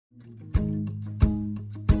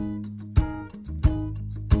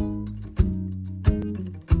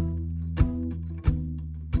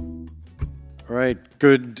All right,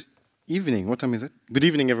 good evening. What time is it? Good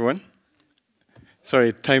evening, everyone.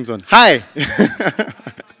 Sorry, time zone. Hi!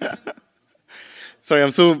 Sorry,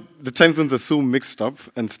 the time zones are so mixed up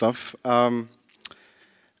and stuff. I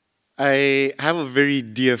have a very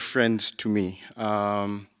dear friend to me.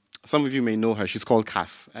 Some of you may know her. She's called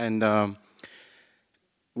Cass. And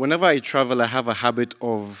whenever I travel, I have a habit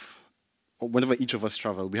of, whenever each of us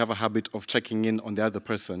travel, we have a habit of checking in on the other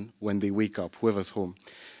person when they wake up, whoever's home.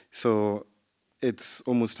 So it's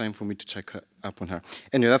almost time for me to check up on her.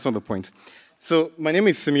 Anyway, that's not the point. So my name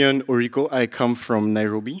is Simeon Oriko. I come from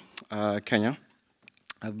Nairobi, Kenya.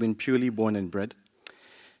 I've been purely born and bred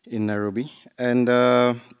in Nairobi. And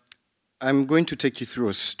I'm going to take you through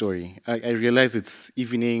a story. I realize it's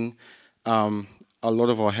evening. A lot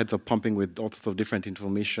of our heads are pumping with all sorts of different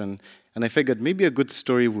information. And I figured maybe a good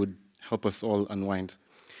story would help us all unwind.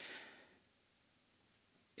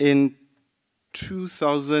 In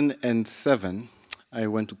 2007, I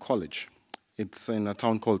went to college. It's in a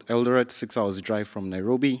town called Eldoret, 6 hours drive from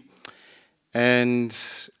Nairobi. And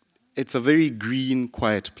it's a very green,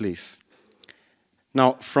 quiet place.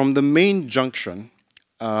 Now, from the main junction,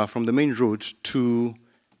 from the main road to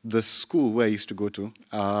the school where I used to go to,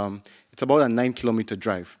 it's about a 9-kilometer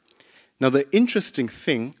drive. Now, the interesting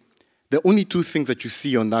thing, there are only two things that you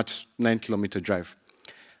see on that 9-kilometer drive.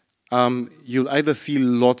 You'll either see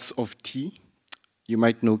lots of tea. You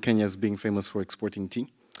might know Kenya as being famous for exporting tea.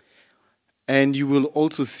 And you will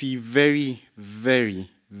also see very, very,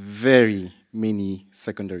 very many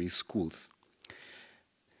secondary schools.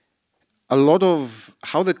 A lot of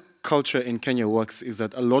how the culture in Kenya works is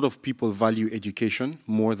that a lot of people value education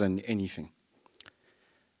more than anything.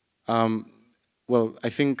 Well, I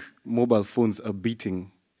think mobile phones are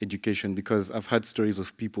beating education because I've heard stories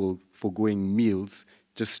of people foregoing meals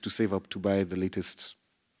just to save up to buy the latest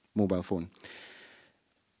mobile phone.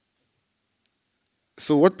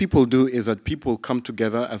 So what people do is that people come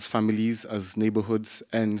together as families, as neighborhoods,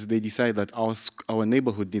 and they decide that our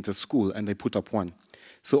neighborhood needs a school, and they put up one.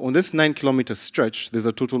 So on this 9-kilometer stretch, there's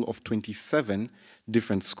a total of 27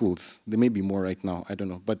 different schools. There may be more right now, I don't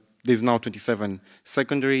know, but there's now 27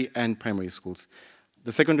 secondary and primary schools.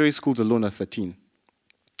 The secondary schools alone are 13.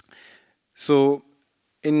 So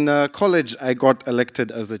in college, I got elected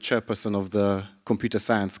as the chairperson of the computer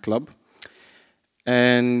science club,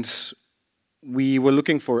 and we were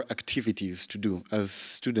looking for activities to do, as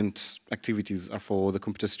student activities are for the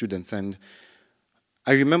computer students. And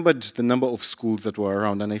I remembered the number of schools that were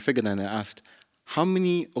around, and I figured and I asked, how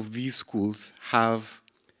many of these schools have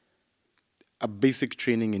a basic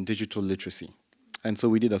training in digital literacy? And so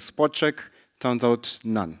we did a spot check. Turns out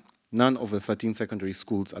none. None of the 13 secondary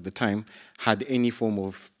schools at the time had any form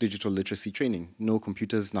of digital literacy training. No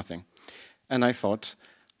computers, nothing. And I thought,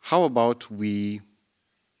 how about we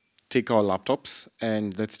take our laptops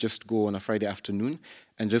and let's just go on a Friday afternoon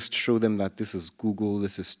and just show them that this is Google,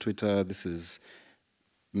 this is Twitter, this is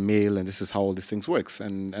mail, and this is how all these things works,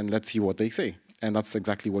 and let's see what they say. And that's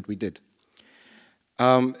exactly what we did.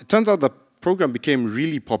 It turns out the program became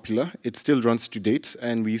really popular. It still runs to date,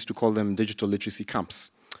 and we used to call them digital literacy camps.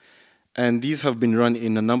 And these have been run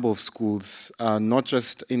in a number of schools, not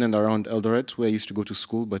just in and around Eldoret, where I used to go to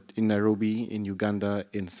school, but in Nairobi, in Uganda,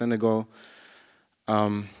 in Senegal.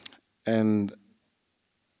 And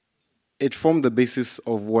it formed the basis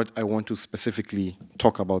of what I want to specifically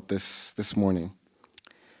talk about this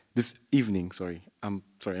evening, sorry. I'm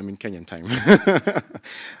in Kenyan time.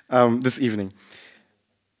 This evening.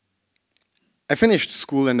 I finished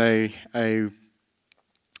school and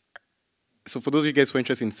so for those of you guys who are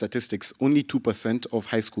interested in statistics, only 2% of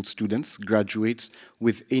high school students graduate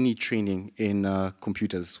with any training in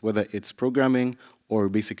computers, whether it's programming or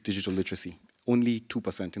basic digital literacy. Only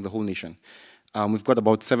 2% in the whole nation. We've got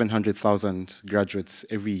about 700,000 graduates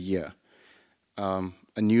every year. A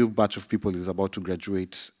new batch of people is about to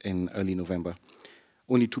graduate in early November.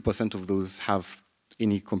 Only 2% of those have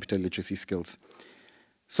any computer literacy skills.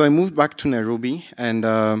 So I moved back to Nairobi, and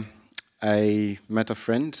I met a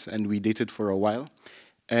friend, and we dated for a while.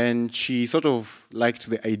 And she sort of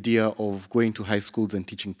liked the idea of going to high schools and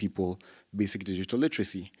teaching people basic digital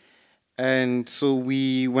literacy. And so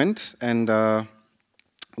we went, and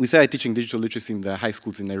we started teaching digital literacy in the high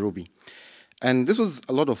schools in Nairobi. And this was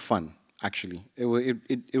a lot of fun, actually.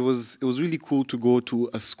 It was really cool to go to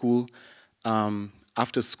a school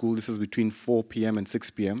after school. This is between 4 p.m. and 6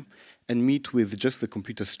 p.m., and meet with just the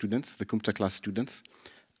computer students, the computer class students,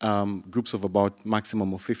 groups of about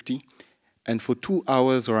maximum of 50. And for 2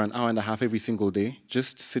 hours or an hour and a half every single day,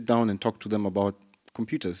 just sit down and talk to them about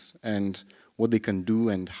computers and what they can do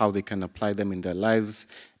and how they can apply them in their lives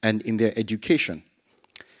and in their education.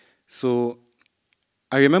 So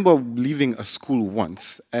I remember leaving a school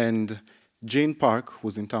once, and Jane Park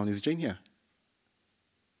was in town. Is Jane here?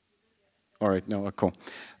 All right, no, cool.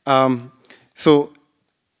 So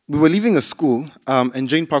we were leaving a school, and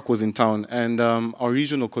Jane Park was in town, and our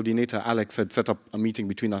regional coordinator, Alex, had set up a meeting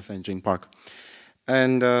between us and Jane Park.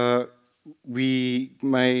 And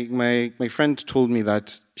my friend told me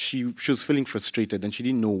that she was feeling frustrated, and she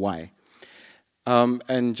didn't know why.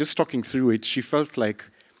 And just talking through it, she felt like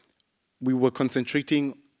we were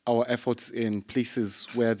concentrating our efforts in places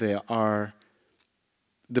where the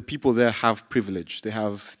people there have privilege. They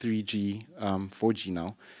have 3G, 4G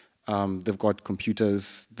now. They've got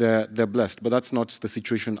computers. They're blessed, but that's not the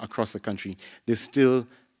situation across the country. There's still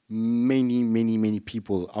many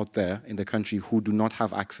people out there in the country who do not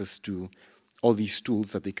have access to all these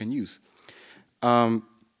tools that they can use.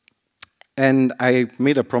 And I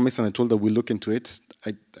made a promise, and I told her we'll look into it.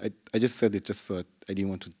 I just said it just so I didn't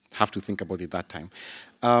want to have to think about it that time.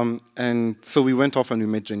 And so we went off and we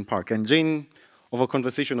met Jane Park. And Jane, over a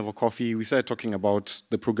conversation over coffee, we started talking about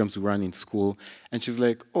the programs we ran in school. And she's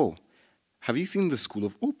like, oh, have you seen the School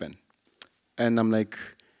of Open? And I'm like,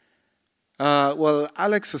 well,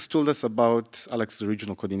 Alex has told us about, Alex is the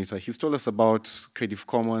regional coordinator, he's told us about Creative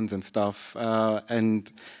Commons and stuff.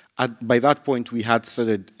 And by that point, we had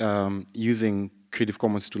started using Creative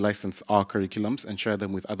Commons to license our curriculums and share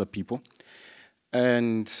them with other people.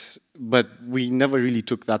 But we never really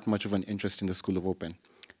took that much of an interest in the School of Open.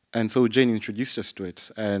 And so Jane introduced us to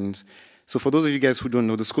it. And so for those of you guys who don't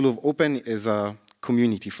know, the School of Open is a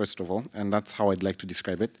community, first of all, and that's how I'd like to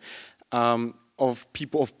describe it, of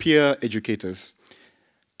people, of peer educators.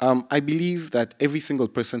 I believe that every single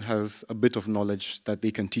person has a bit of knowledge that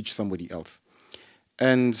they can teach somebody else.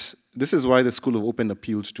 And this is why the School of Open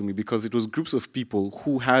appealed to me, because it was groups of people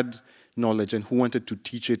who had knowledge and who wanted to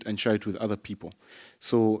teach it and share it with other people.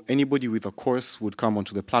 So anybody with a course would come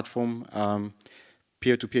onto the platform,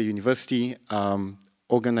 peer-to-peer university,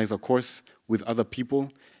 organize a course with other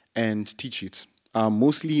people and teach it,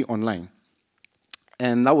 mostly online.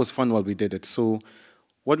 And that was fun while we did it. So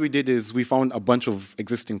what we did is we found a bunch of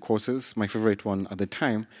existing courses. My favorite one at the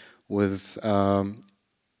time was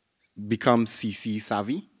Become CC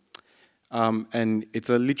Savvy. And it's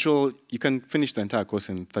a literal, you can finish the entire course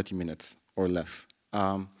in 30 minutes or less.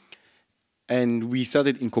 And we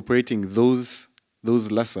started incorporating those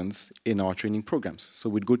lessons in our training programs. So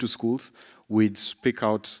we'd go to schools, we'd pick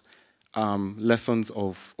out lessons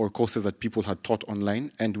or courses that people had taught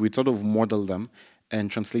online, and we'd sort of model them and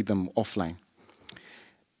translate them offline.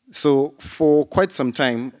 So for quite some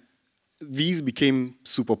time, these became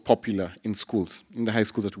super popular in schools, in the high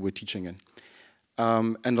schools that we were teaching in.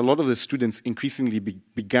 And a lot of the students increasingly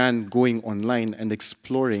began going online and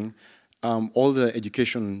exploring all the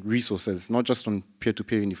education resources, not just on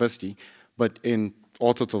peer-to-peer university, but in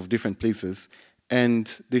all sorts of different places.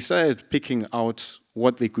 And they started picking out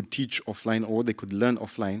what they could teach offline or what they could learn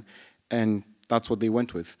offline, and that's what they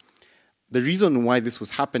went with. The reason why this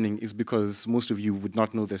was happening is because most of you would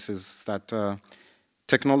not know this, is that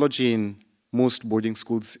technology in most boarding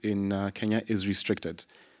schools in Kenya is restricted.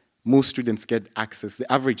 Most students get access,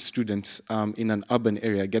 the average student in an urban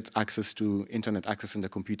area gets access to internet access in the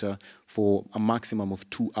computer for a maximum of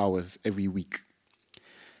 2 hours every week.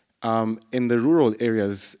 In the rural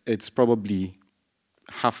areas, it's probably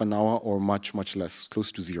half an hour or much less, close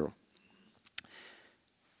to zero.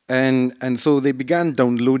 And so they began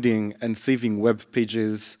downloading and saving web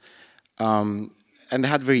pages, and they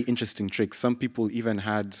had very interesting tricks. Some people even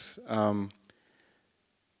had,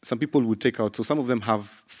 some people would take out, so some of them have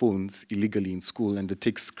phones illegally in school, and they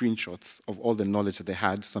take screenshots of all the knowledge that they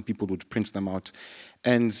had. Some people would print them out,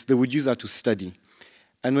 and they would use that to study.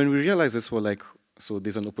 And when we realized this, we're like, so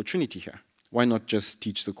there's an opportunity here. Why not just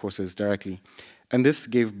teach the courses directly? And this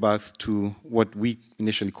gave birth to what we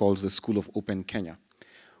initially called the School of Open Kenya,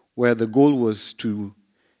 where the goal was to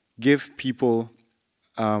give people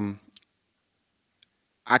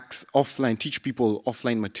offline, teach people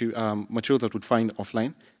offline materials that would find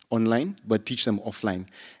online, but teach them offline.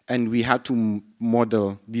 And we had to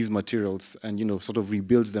model these materials and, you know, sort of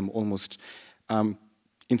rebuild them almost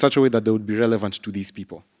in such a way that they would be relevant to these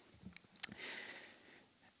people.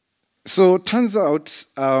 So it turns out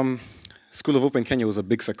School of Open Kenya was a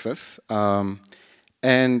big success,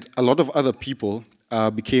 and a lot of other people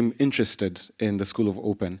became interested in the School of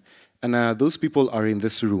Open. And those people are in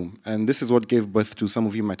this room. And this is what gave birth to, some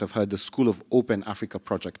of you might have heard, the School of Open Africa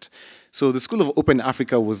project. So the School of Open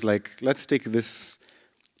Africa was like, let's take this,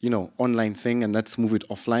 you know, online thing and let's move it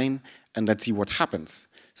offline and let's see what happens.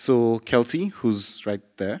 So Kelsey, who's right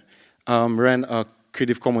there, ran a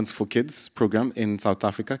Creative Commons for Kids program in South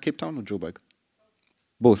Africa, Cape Town or Joburg?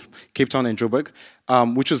 both Cape Town and Joburg,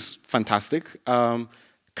 which is fantastic.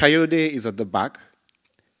 Kayode is at the back.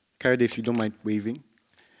 Kayode, if you don't mind waving.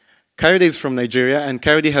 Kayode is from Nigeria, and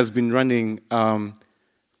Kayode has been running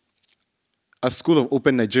a School of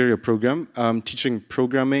Open Nigeria program, teaching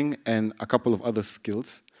programming and a couple of other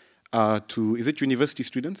skills to, is it university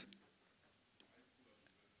students?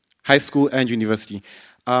 High school and university.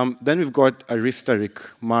 Then we've got Aristarik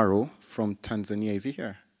Maro from Tanzania. Is he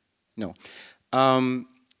here? No.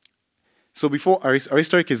 So before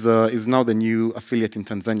Aristarik is now the new affiliate in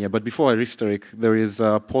Tanzania, but before Aristarik, there is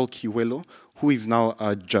Paul Kiwelo, who is now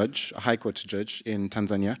a judge, a high court judge in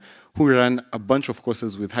Tanzania, who ran a bunch of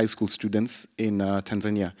courses with high school students in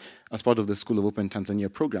Tanzania as part of the School of Open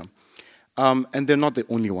Tanzania program. And they're not the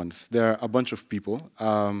only ones. There are a bunch of people.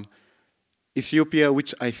 Ethiopia,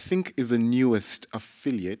 which I think is the newest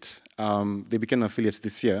affiliate, they became affiliates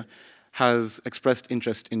this year, has expressed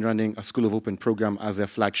interest in running a School of Open program as their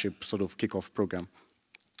flagship sort of kickoff program.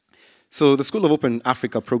 So the School of Open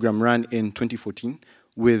Africa program ran in 2014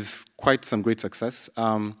 with quite some great success.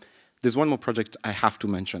 There's one more project I have to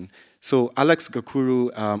mention. So Alex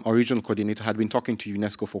Gakuru, our regional coordinator, had been talking to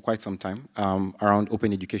UNESCO for quite some time around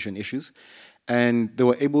open education issues. And they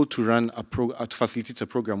were able to run to facilitate a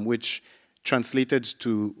program which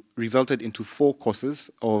resulted into 4 courses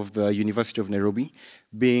of the University of Nairobi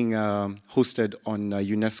being hosted on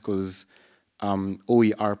UNESCO's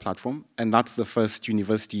OER platform. And that's the first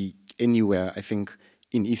university anywhere, I think,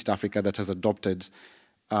 in East Africa that has adopted,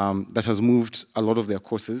 that has moved a lot of their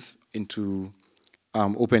courses into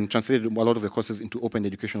translated a lot of their courses into open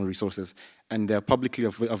educational resources. And they're publicly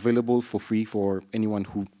available for free for anyone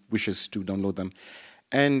who wishes to download them.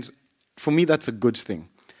 And for me, that's a good thing,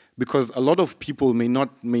 because a lot of people may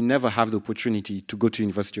never have the opportunity to go to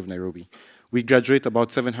University of Nairobi. We graduate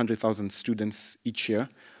about 700,000 students each year.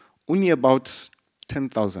 Only about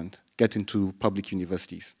 10,000 get into public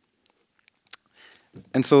universities.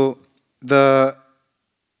 And so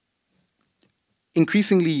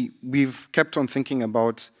increasingly, we've kept on thinking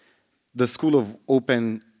about the School of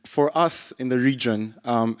Open. For us in the region,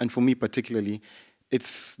 and for me particularly,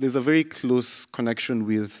 there's a very close connection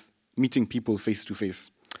with meeting people face to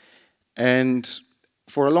face. And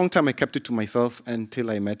for a long time, I kept it to myself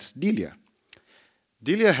until I met Delia.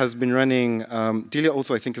 Delia has been running, Delia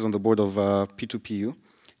also I think is on the board of P2PU,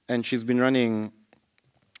 and she's been running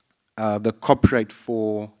the Copyright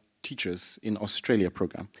for Teachers in Australia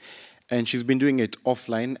program. And she's been doing it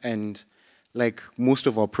offline, and like most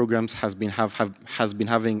of our programs has been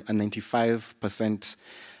having a 95%,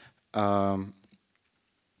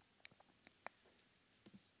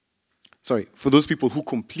 sorry, for those people who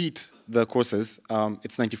complete the courses,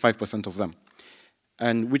 it's 95% of them,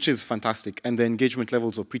 and which is fantastic. And the engagement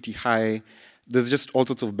levels are pretty high. There's just all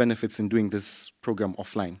sorts of benefits in doing this program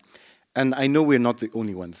offline. And I know we're not the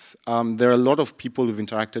only ones. There are a lot of people we've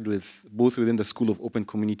interacted with, both within the School of Open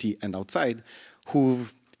community and outside,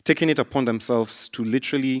 who've taken it upon themselves to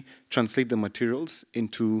literally translate the materials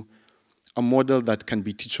into a model that can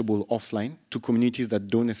be teachable offline to communities that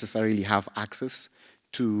don't necessarily have access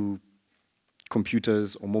to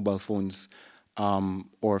computers or mobile phones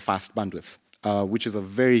or fast bandwidth, which is a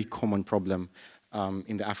very common problem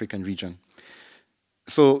in the African region.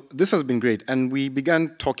 So this has been great, and we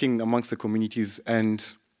began talking amongst the communities,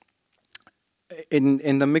 and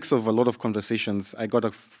in the mix of a lot of conversations, I got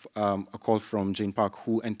a call from Jane Park,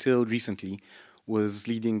 who until recently was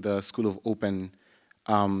leading the School of Open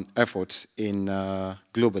effort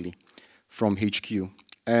globally from HQ.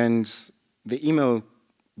 And the email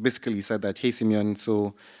basically said that, hey, Simeon,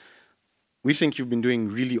 so we think you've been doing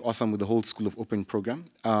really awesome with the whole School of Open program,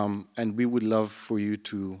 and we would love for you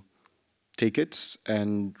to take it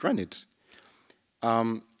and run it.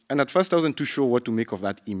 And at first, I wasn't too sure what to make of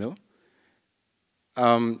that email.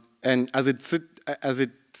 And as it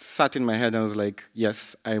sat in my head, I was like,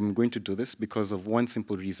 yes, I'm going to do this because of one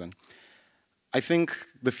simple reason. I think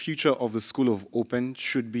the future of the School of Open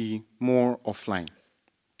should be more offline.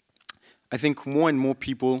 I think more and more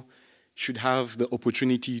people should have the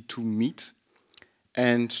opportunity to meet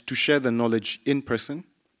and to share the knowledge in person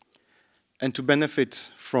and to benefit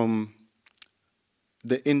from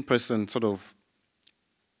the in-person sort of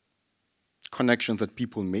connections that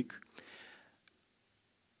people make.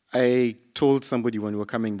 I told somebody when we were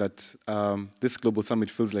coming that this Global Summit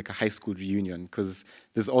feels like a high school reunion because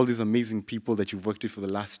there's all these amazing people that you've worked with for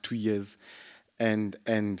the last 2 years, and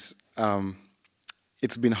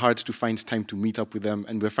it's been hard to find time to meet up with them,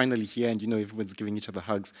 and we're finally here, and everyone's giving each other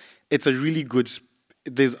hugs. It's a really good,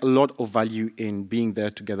 there's a lot of value in being there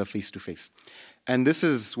together face to face. And this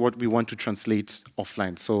is what we want to translate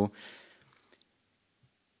offline. So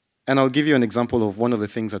And I'll give you an example of one of the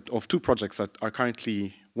things of two projects that are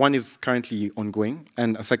currently, one is currently ongoing,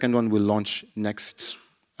 and a second one will launch next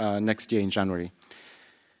year in January.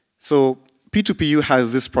 So P2PU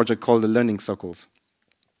has this project called the Learning Circles.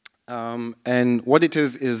 And what it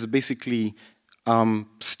is basically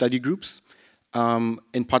study groups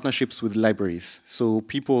in partnerships with libraries. So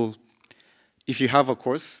people, if you have a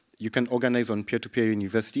course, you can organize on peer-to-peer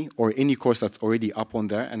university or any course that's already up on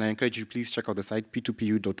there. And I encourage you, please check out the site,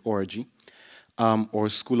 p2pu.org or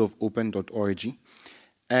schoolofopen.org.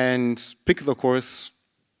 And pick the course,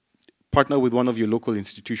 partner with one of your local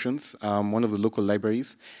institutions, one of the local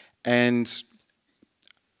libraries, and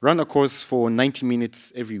run a course for 90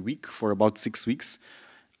 minutes every week for about 6 weeks.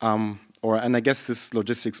 And I guess this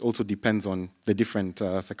logistics also depends on the different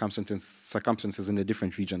circumstances in the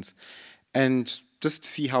different regions. And just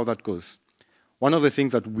see how that goes. One of the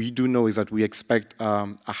things that we do know is that we expect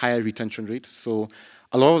a higher retention rate. So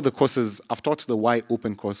a lot of the courses, I've taught the Why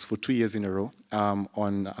Open course for 2 years in a row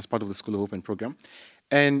as part of the School of Open program.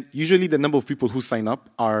 And usually the number of people who sign up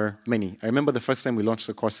are many. I remember the first time we launched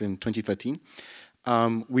the course in 2013,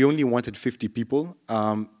 we only wanted 50 people,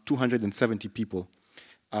 270 people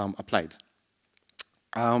applied.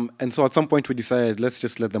 And so at some point we decided, let's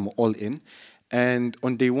just let them all in. And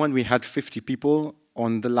on day one, we had 50 people.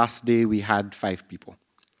 On the last day, we had 5 people.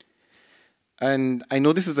 And I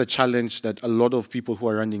know this is a challenge that a lot of people who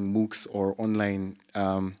are running MOOCs or online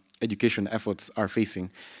education efforts are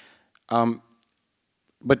facing.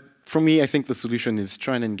 But for me, I think the solution is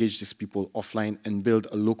try and engage these people offline and build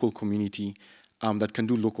a local community that can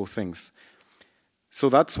do local things. So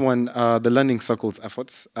that's one, the Learning Circles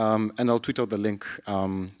efforts, and I'll tweet out the link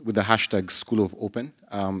with the hashtag School of Open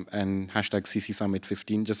and hashtag CC Summit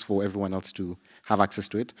 15, just for everyone else to have access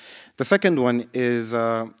to it. The second one is,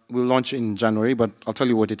 we'll launch in January, but I'll tell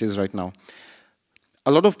you what it is right now.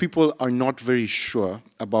 A lot of people are not very sure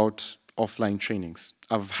about offline trainings.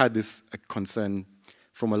 I've had this concern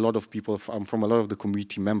from a lot of people, from a lot of the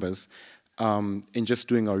community members, in just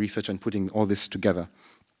doing our research and putting all this together.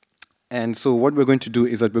 And so what we're going to do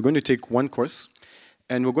is that we're going to take one course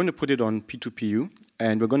and we're going to put it on P2PU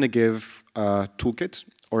and we're going to give a toolkit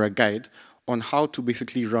or a guide on how to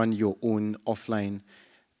basically run your own offline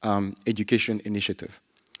education initiative.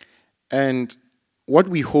 And what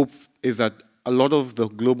we hope is that a lot of the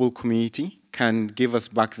global community can give us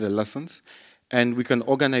back the lessons and we can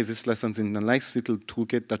organize these lessons in a nice little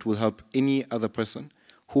toolkit that will help any other person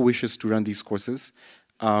who wishes to run these courses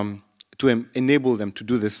to enable them to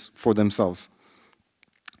do this for themselves.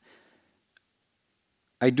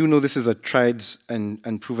 I do know this is a tried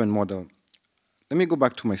and proven model. Let me go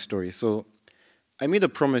back to my story. So I made a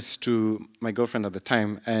promise to my girlfriend at the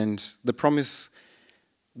time, and the promise,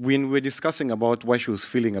 when we were discussing about why she was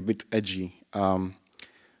feeling a bit edgy,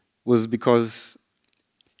 was because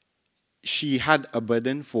she had a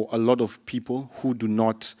burden for a lot of people who do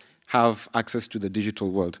not have access to the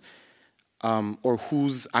digital world. Or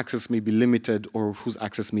whose access may be limited or whose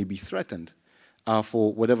access may be threatened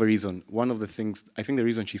for whatever reason. One of the things, I think the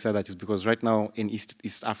reason she said that is because right now in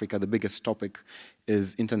East Africa, the biggest topic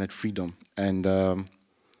is internet freedom. And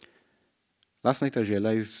last night I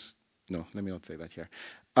realized, no, let me not say that here.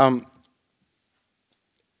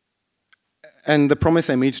 And the promise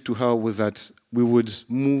I made to her was that we would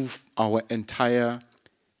move our entire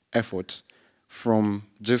effort from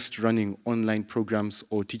just running online programs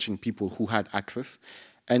or teaching people who had access,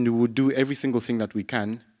 and we would do every single thing that we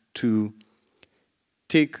can to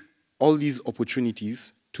take all these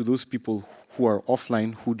opportunities to those people who are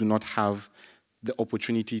offline, who do not have the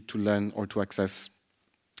opportunity to learn or to access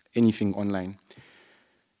anything online.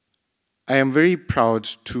 I am very proud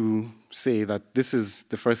to say that this is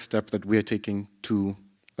the first step that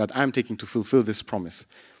I'm taking to fulfill this promise.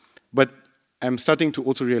 But I'm starting to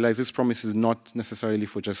also realize this promise is not necessarily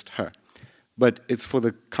for just her, but it's for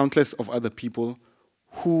the countless of other people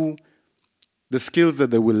who the skills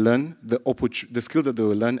that they will learn, and the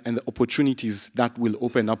opportunities that will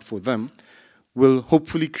open up for them will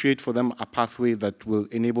hopefully create for them a pathway that will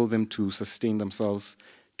enable them to sustain themselves,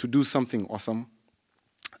 to do something awesome.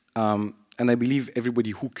 And I believe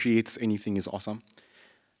everybody who creates anything is awesome.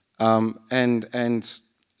 And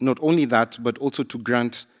not only that, but also to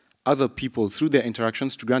grant other people, through their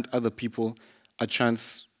interactions, to grant other people a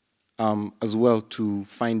chance as well to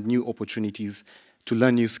find new opportunities, to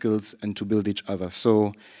learn new skills, and to build each other.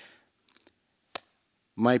 So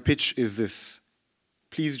my pitch is this.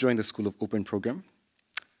 Please join the School of Open program.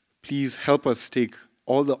 Please help us take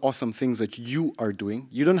all the awesome things that you are doing.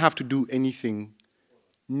 You don't have to do anything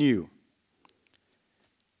new.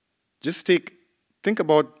 Just think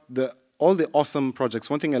about all the awesome projects.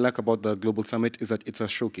 One thing I like about the Global Summit is that it's a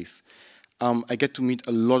showcase. I get to meet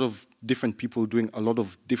a lot of different people doing a lot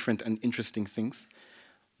of different and interesting things.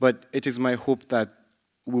 But it is my hope that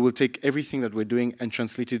we will take everything that we're doing and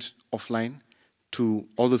translate it offline to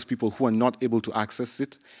all those people who are not able to access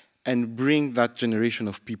it and bring that generation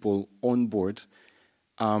of people on board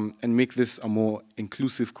and make this a more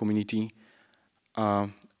inclusive community.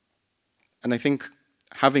 And I think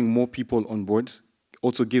having more people on board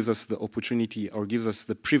also gives us the opportunity or gives us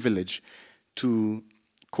the privilege to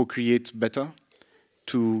co-create better,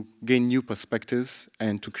 to gain new perspectives,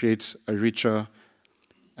 and to create a richer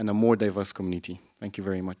and a more diverse community. Thank you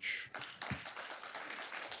very much.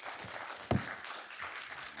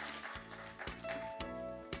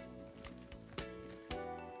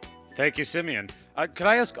 Thank you, Simeon. Could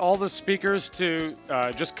I ask all the speakers to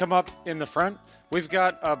just come up in the front? We've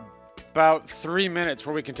got about 3 minutes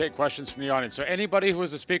where we can take questions from the audience. So anybody who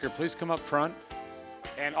is a speaker, please come up front.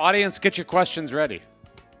 And audience, get your questions ready.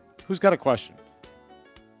 Who's got a question?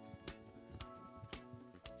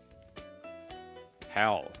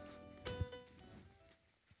 Hal.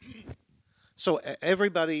 So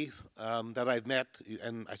everybody that I've met,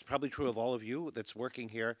 and it's probably true of all of you that's working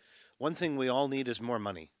here, one thing we all need is more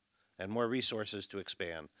money and more resources to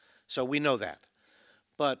expand. So we know that.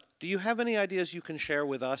 But do you have any ideas you can share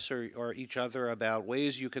with us or each other about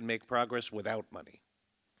ways you can make progress without money?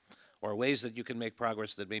 Or ways that you can make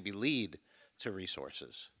progress that maybe lead to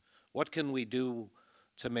resources? What can we do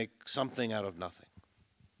to make something out of nothing?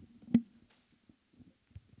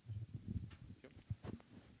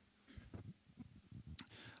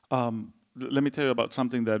 Let me tell you about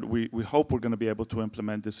something that we hope we're going to be able to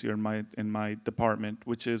implement this year in my department,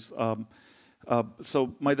 which is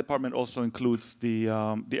so my department also includes the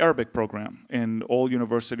Arabic program, and all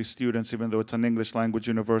university students, even though it's an English language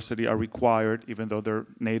university, are required, even though they're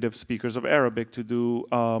native speakers of Arabic, to do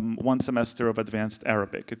 1 semester of advanced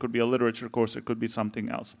Arabic. It could be a literature course, it could be something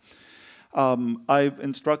else. I've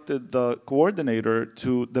instructed the coordinator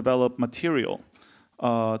to develop material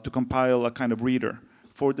to compile a kind of reader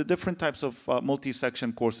for the different types of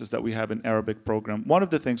multi-section courses that we have in Arabic program. One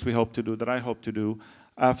of the things we hope to do, that I hope to do,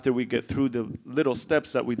 after we get through the little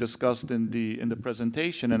steps that we discussed in the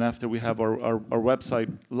presentation, and after we have our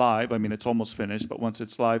website live, I mean, it's almost finished, but once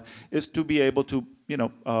it's live, is to be able to,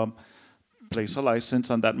 place a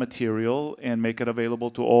license on that material and make it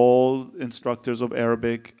available to all instructors of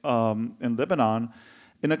Arabic in Lebanon.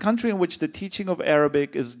 In a country in which the teaching of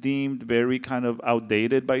Arabic is deemed very kind of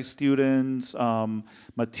outdated by students,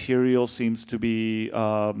 material seems to be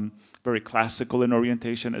very classical in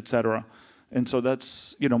orientation, etc. And so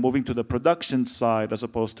that's, moving to the production side as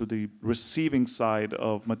opposed to the receiving side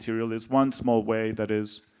of material is one small way that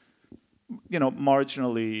is,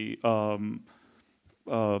 marginally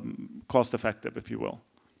cost effective, if you will.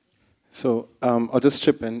 So I'll just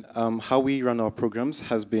chip in. How we run our programs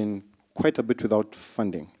has been quite a bit without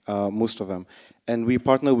funding, most of them. And we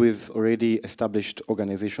partner with already established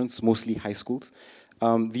organizations, mostly high schools.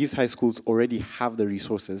 These high schools already have the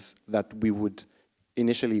resources that we would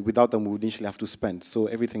initially, without them, we would initially have to spend. So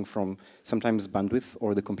everything from sometimes bandwidth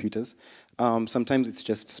or the computers. Sometimes it's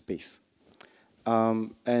just space.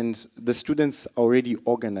 And the students are already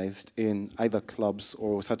organized in either clubs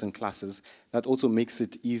or certain classes. That also makes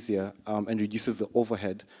it easier and reduces the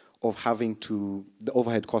overhead of having to, the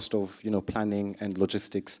overhead cost of planning and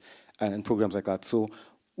logistics and programs like that. So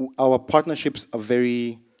our partnerships are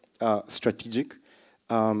very strategic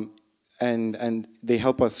and they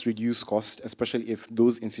help us reduce cost, especially if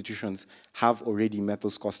those institutions have already met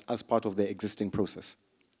those costs as part of their existing process.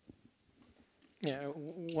 Yeah,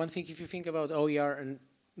 one thing, if you think about OER and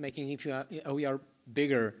making OER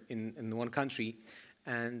bigger in one country,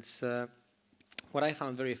 and what I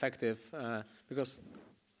found very effective, because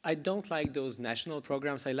I don't like those national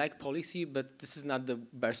programs. I like policy, but this is not the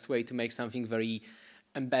best way to make something very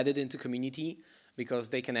embedded into community, because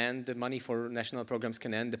they can end, the money for national programs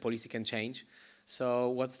can end, the policy can change. So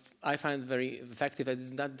what I find very effective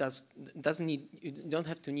is that you don't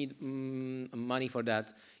have to need money for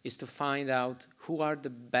that, is to find out who are the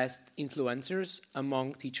best influencers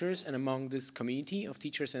among teachers and among this community of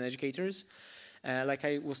teachers and educators. Like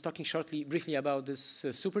I was talking briefly about this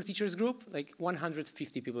super teachers group, like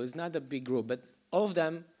 150 people. It's not a big group, but all of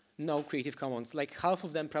them know Creative Commons. Like half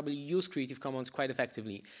of them probably use Creative Commons quite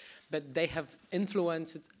effectively. But they have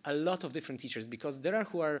influenced a lot of different teachers, because there are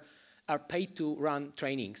who are paid to run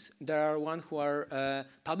trainings. There are one who are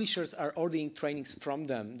publishers are ordering trainings from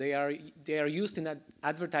them. They are used in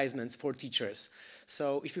advertisements for teachers.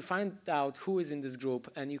 So if you find out who is in this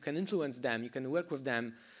group and you can influence them, you can work with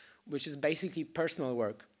them, which is basically personal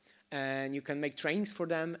work, and you can make trainings for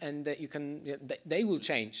them, and they will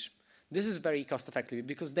change. This is very cost effective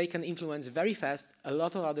because they can influence very fast a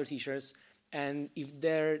lot of other teachers, and if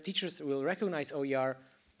their teachers will recognize OER,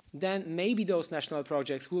 then maybe those national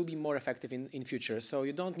projects will be more effective in future. So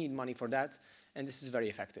you don't need money for that, and this is very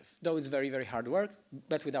effective. Though it's very, very hard work,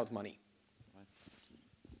 but without money.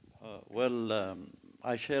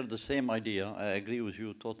 I share the same idea. I agree with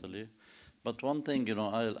you totally. But one thing,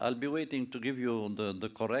 I'll be waiting to give you the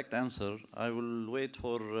correct answer. I will wait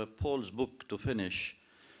for Paul's book to finish.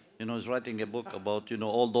 He's writing a book about,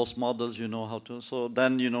 all those models, how to. So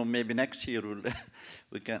then, maybe next year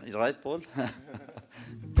we can, right, Paul?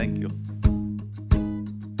 Thank you.